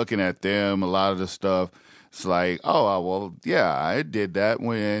 just looking at them, a lot of the stuff it's like, oh, well, yeah, I did that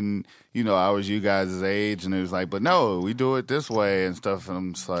when, I was you guys' age, and it was like, but no, we do it this way and stuff. And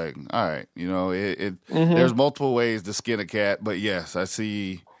I'm just like, all right, there's multiple ways to skin a cat, but yes, I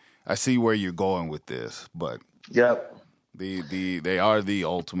see where you're going with this, but yep. They are the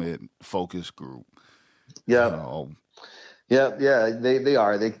ultimate focus group. Yep. Yep. Yeah, they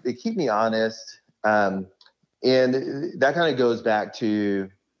are. They keep me honest. And that kind of goes back to,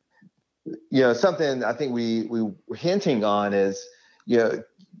 something I think we were hinting on is,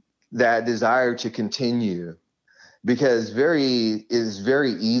 that desire to continue, because it is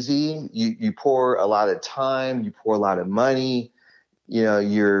very easy. You pour a lot of time, you pour a lot of money,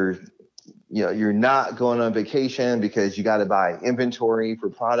 you're not going on vacation because you got to buy inventory for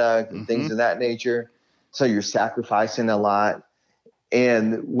product and things of that nature. So you're sacrificing a lot.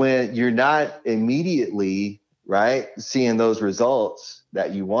 And when you're not immediately, right, seeing those results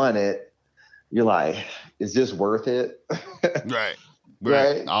that you wanted, you're like, is this worth it? Right.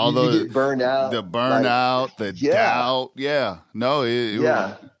 Right. All you get burned out. The burnout, the doubt. Yeah. No,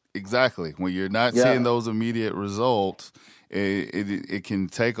 exactly. When you're not seeing those immediate results, it can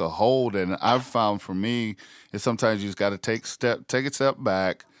take a hold. And I've found for me is sometimes you just got to take a step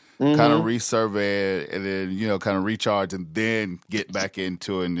back, kind of resurvey it, and then, kind of recharge and then get back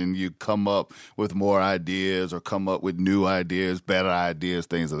into it. And then you come up with more ideas or come up with new ideas, better ideas,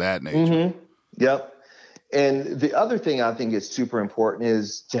 things of that nature. Yep. And the other thing I think is super important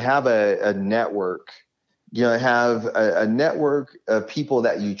is to have a network, have a network of people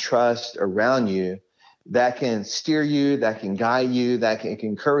that you trust around you that can steer you, that can guide you, that can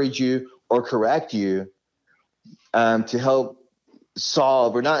encourage you or correct you, to help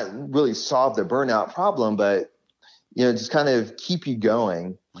solve, or not really solve the burnout problem, but, just kind of keep you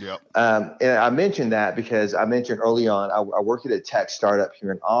going. Yep. And I mentioned that because I mentioned early on, I work at a tech startup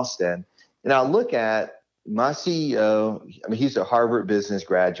here in Austin, and I look at my CEO. I mean, he's a Harvard business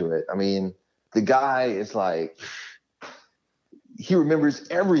graduate. I mean, the guy is like, he remembers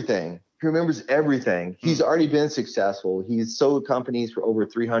everything. He's already been successful. He's sold companies for over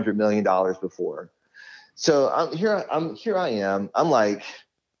 $300 million before. So here I am. I'm like,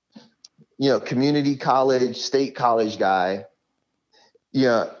 community college, state college guy.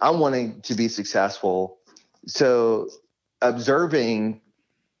 I'm wanting to be successful. So observing,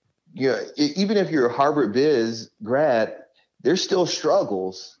 even if you're a Harvard Biz grad, there's still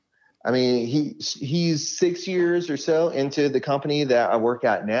struggles. I mean, he's 6 years or so into the company that I work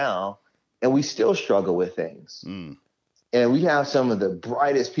at now, and we still struggle with things. And we have some of the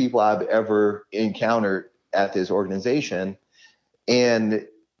brightest people I've ever encountered at this organization. And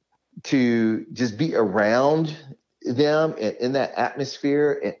to just be around them in that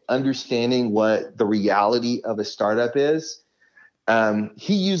atmosphere and understanding what the reality of a startup is.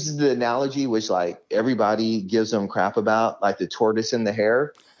 He uses the analogy, which like everybody gives him crap about, like the tortoise and the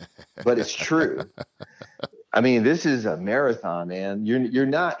hare, but it's true. I mean, this is a marathon, man. You're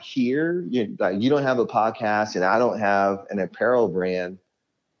not here. You don't have a podcast, and I don't have an apparel brand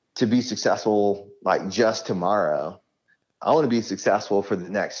to be successful like just tomorrow. I want to be successful for the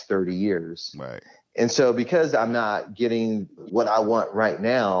next 30 years. Right. And so because I'm not getting what I want right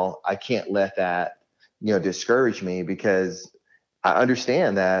now, I can't let that, discourage me, because I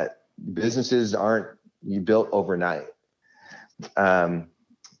understand that businesses aren't built overnight. And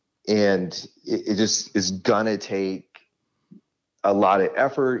it just is going to take a lot of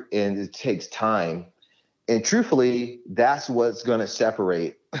effort, and it takes time. And truthfully, that's what's going to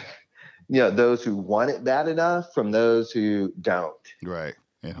separate, those who want it bad enough from those who don't. Right.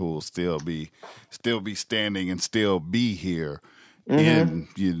 And who will still be standing and still be here in,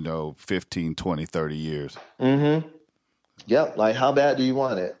 15, 20, 30 years. Yep. Like, how bad do you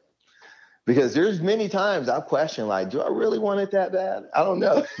want it? Because there's many times I've questioned, like, do I really want it that bad? I don't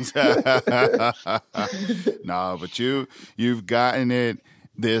know. No, but you've gotten it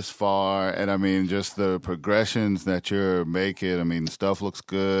this far, and I mean, just the progressions that you're making. I mean, the stuff looks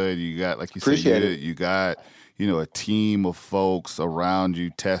good. You got, like you said, you got, a team of folks around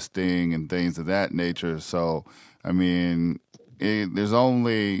you testing and things of that nature. So, I mean, there's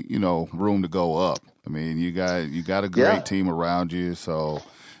only, room to go up. I mean, you got a great team around you. So,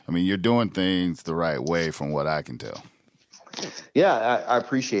 I mean, you're doing things the right way from what I can tell. Yeah, I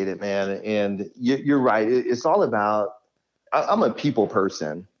appreciate it, man. And you're right. It's all about, I'm a people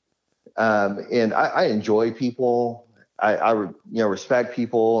person. And I enjoy people. I respect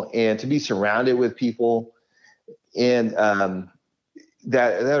people, and to be surrounded with people and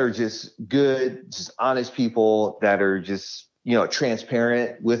that are just good, just honest people that are just,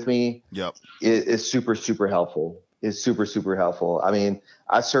 transparent with me. Yep. It's super, super helpful. It's super, super helpful. I mean,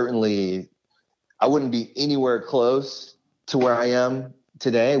 I I wouldn't be anywhere close to where I am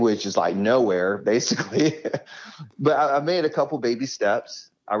today, which is like nowhere, basically. But I made a couple baby steps.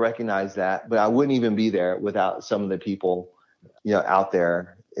 I recognize that, but I wouldn't even be there without some of the people, out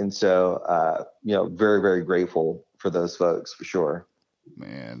there. And so, very, very grateful for those folks for sure.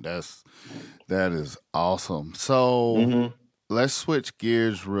 Man, that is awesome. So let's switch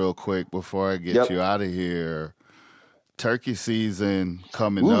gears real quick before I get you out of here. Turkey season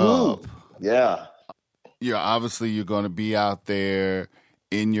coming up. Yeah. Obviously you're going to be out there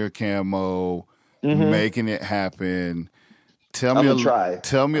in your camo, making it happen. Tell me a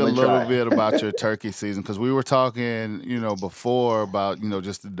little bit about your turkey season, because we were talking, before about,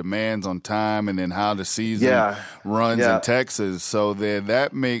 just the demands on time and then how the season runs in Texas. So then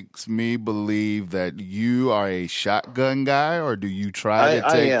that makes me believe that you are a shotgun guy, or do you try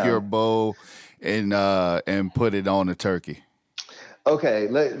to take your bow and put it on a turkey? Okay,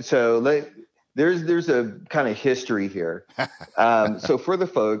 there's a kind of history here. So for the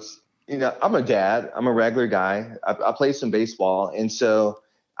folks, I'm a dad. I'm a regular guy. I play some baseball, and so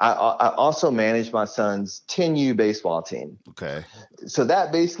I also manage my son's 10U baseball team. Okay. So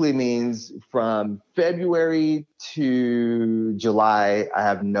that basically means from February to July, I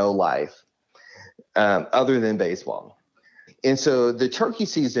have no life other than baseball. And so the turkey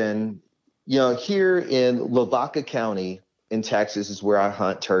season, here in Lavaca County in Texas is where I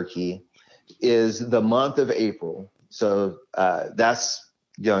hunt turkey, is the month of April. So that's,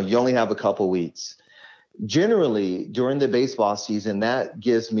 you only have a couple weeks. Generally, during the baseball season, that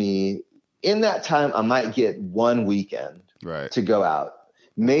gives me, in that time, I might get one weekend to go out.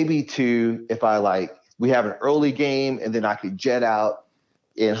 Maybe two if we have an early game, and then I could jet out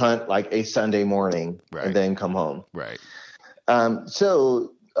and hunt like a Sunday morning and then come home. Right.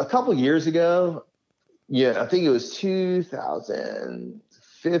 So a couple years ago, I think it was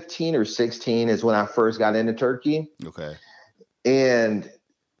 2015 or 16 is when I first got into turkey. Okay. And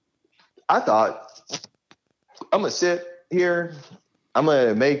I thought, I'm going to sit here, I'm going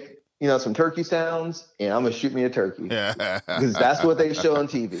to make, some turkey sounds, and I'm going to shoot me a turkey. Because that's what they show on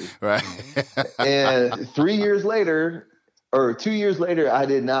TV. Right. And 3 years later, or 2 years later, I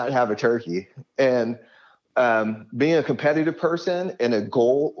did not have a turkey. And being a competitive person and a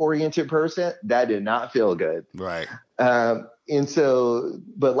goal-oriented person, that did not feel good. Right. And so,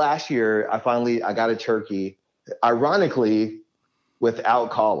 but last year, I got a turkey, ironically, without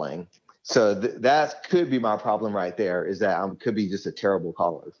calling. So that could be my problem right there, is that I could be just a terrible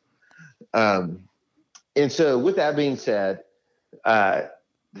caller. And so with that being said, the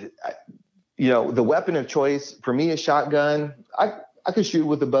weapon of choice for me is shotgun. I can shoot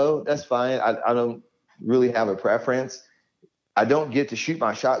with a bow. That's fine. I don't really have a preference. I don't get to shoot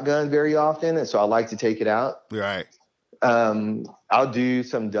my shotgun very often, and so I like to take it out. Right. I'll do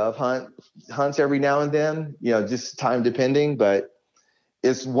some dove hunts every now and then, just time depending, but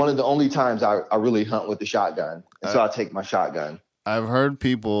it's one of the only times I really hunt with the shotgun. And so I'll take my shotgun. I've heard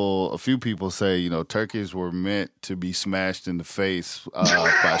a few people say, turkeys were meant to be smashed in the face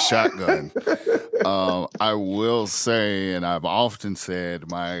by shotgun. I will say, and I've often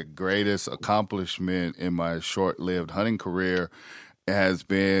said, my greatest accomplishment in my short-lived hunting career has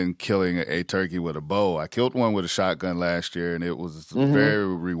been killing a turkey with a bow. I killed one with a shotgun last year, and it was very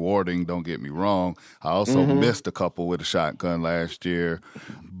rewarding, don't get me wrong. I also missed a couple with a shotgun last year,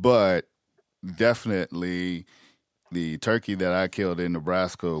 but definitely the turkey that I killed in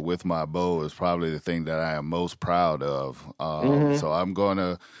Nebraska with my bow is probably the thing that I am most proud of. So I'm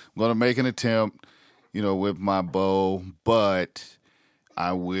gonna make an attempt, with my bow, but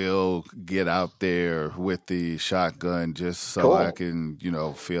I will get out there with the shotgun just so I can,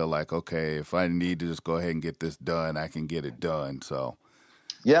 feel like, okay, if I need to just go ahead and get this done, I can get it done. So,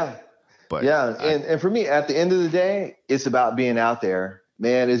 yeah. But and for me, at the end of the day, it's about being out there.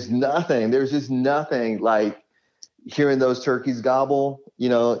 Man, there's just nothing like hearing those turkeys gobble,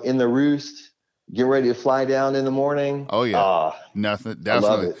 in the roost, get ready to fly down in the morning. Oh, yeah. Nothing,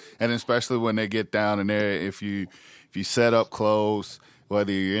 definitely. And especially when they get down in there, if you set up close,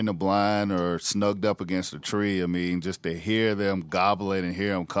 whether you're in the blind or snugged up against a tree, I mean, just to hear them gobbling and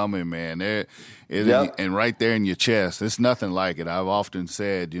hear them coming, man, and right there in your chest, it's nothing like it. I've often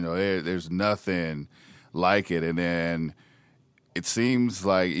said, there's nothing like it. And then it seems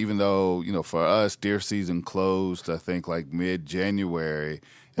like, even though, for us, deer season closed, I think, like mid-January,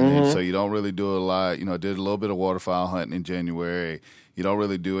 and then, so you don't really do a lot. Did a little bit of waterfowl hunting in January. You don't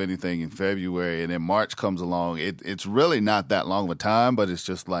really do anything in February, and then March comes along. It's really not that long of a time, but it's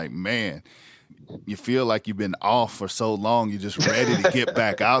just like, man, you feel like you've been off for so long. You're just ready to get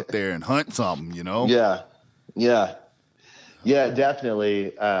back out there and hunt something, Yeah. Yeah,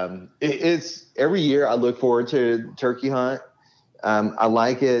 definitely. It's every year I look forward to turkey hunt. I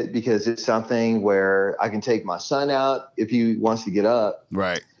like it because it's something where I can take my son out if he wants to get up.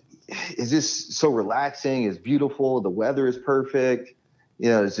 Right. It's just so relaxing. It's beautiful. The weather is perfect.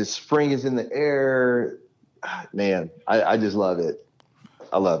 It's just spring is in the air. Man, I just love it.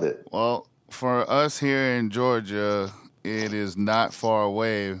 I love it. Well, for us here in Georgia, it is not far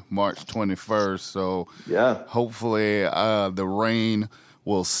away, March 21st. So yeah, hopefully the rain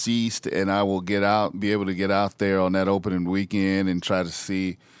will cease and I will be able to get out there on that opening weekend and try to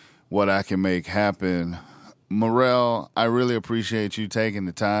see what I can make happen. Merrell, I really appreciate you taking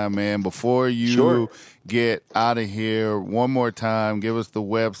the time, man. Before you get out of here, one more time, give us the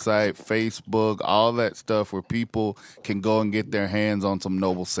website, Facebook, all that stuff where people can go and get their hands on some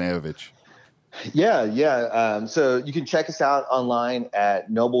Noble Savage. Yeah. So you can check us out online at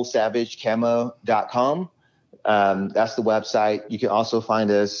noblesavagecamo.com. That's the website. You can also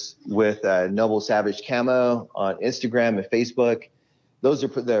find us with Noble Savage Camo on Instagram and Facebook. Those are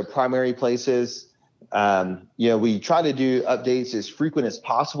the primary places. We try to do updates as frequent as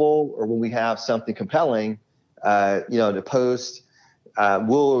possible, or when we have something compelling, to post.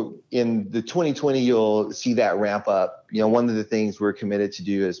 In the 2020, you'll see that ramp up. One of the things we're committed to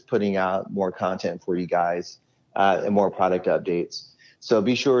do is putting out more content for you guys and more product updates. So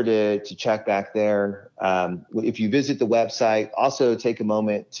be sure to check back there. If you visit the website, also take a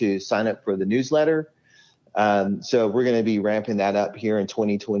moment to sign up for the newsletter. So we're going to be ramping that up here in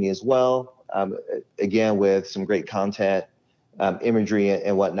 2020 as well. Again, with some great content, imagery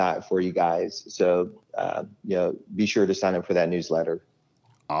and whatnot for you guys. So, be sure to sign up for that newsletter.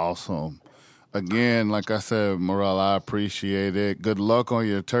 Awesome. Again, like I said, Merrell, I appreciate it. Good luck on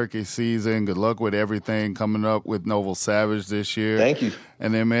your turkey season. Good luck with everything coming up with Noble Savage this year. Thank you.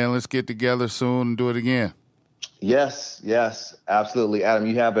 And then, man, let's get together soon and do it again. Yes, absolutely. Adam,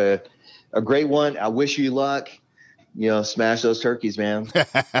 you have a great one. I wish you luck. Smash those turkeys, man.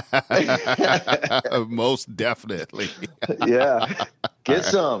 Most definitely. Yeah. Get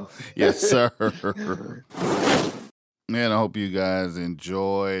some. Yes, sir. Man, I hope you guys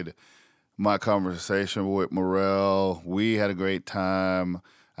enjoyed my conversation with Merrell. We had a great time.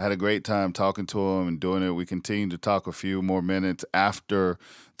 I had a great time talking to him and doing it. We continue to talk a few more minutes after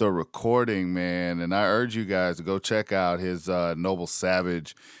the recording, man. And I urge you guys to go check out his Noble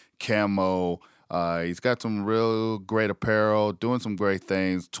Savage camo. He's got some real great apparel, doing some great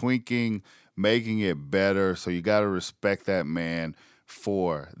things, tweaking, making it better. So you got to respect that man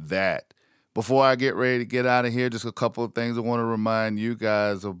for that. Before I get ready to get out of here, just a couple of things I want to remind you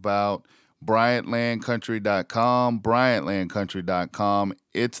guys about. BryantLandCountry.com, BryantLandCountry.com.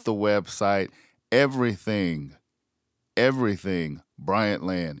 It's the website. Everything Bryant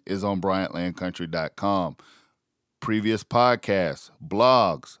Land is on BryantLandCountry.com. Previous podcasts,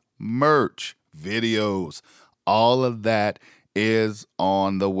 blogs, merch, videos, all of that is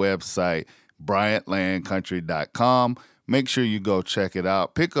on the website, BryantLandCountry.com. Make sure you go check it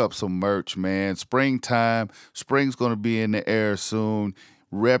out. Pick up some merch, man. Springtime. Spring's going to be in the air soon.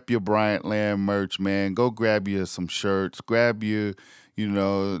 Rep your Bryant Land merch, man. Go grab you some shirts. Grab you,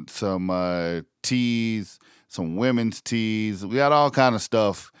 some tees, some women's tees. We got all kind of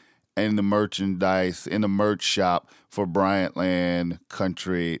stuff in the merchandise, in the merch shop for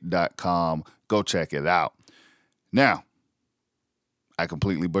BryantLandCountry.com. Go check it out. Now, I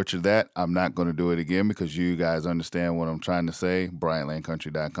completely butchered that. I'm not going to do it again because you guys understand what I'm trying to say.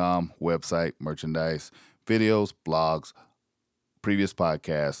 BryantLandCountry.com, website, merchandise, videos, blogs, previous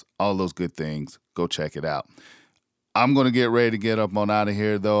podcasts, all those good things. Go check it out. I'm going to get ready to get up on out of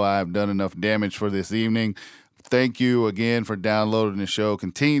here, though. I've done enough damage for this evening. Thank you again for downloading the show.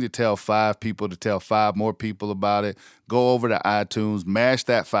 Continue to tell 5 people to tell 5 more people about it. Go over to iTunes, mash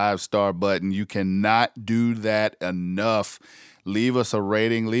that 5-star button. You cannot do that enough. Leave us a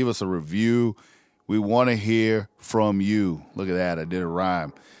rating. Leave us a review. We want to hear from you. Look at that. I did a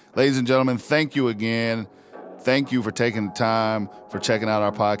rhyme. Ladies and gentlemen, thank you again. Thank you for taking the time, for checking out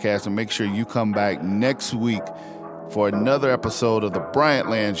our podcast, and make sure you come back next week for another episode of the Bryant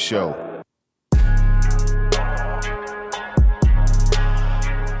Land Show.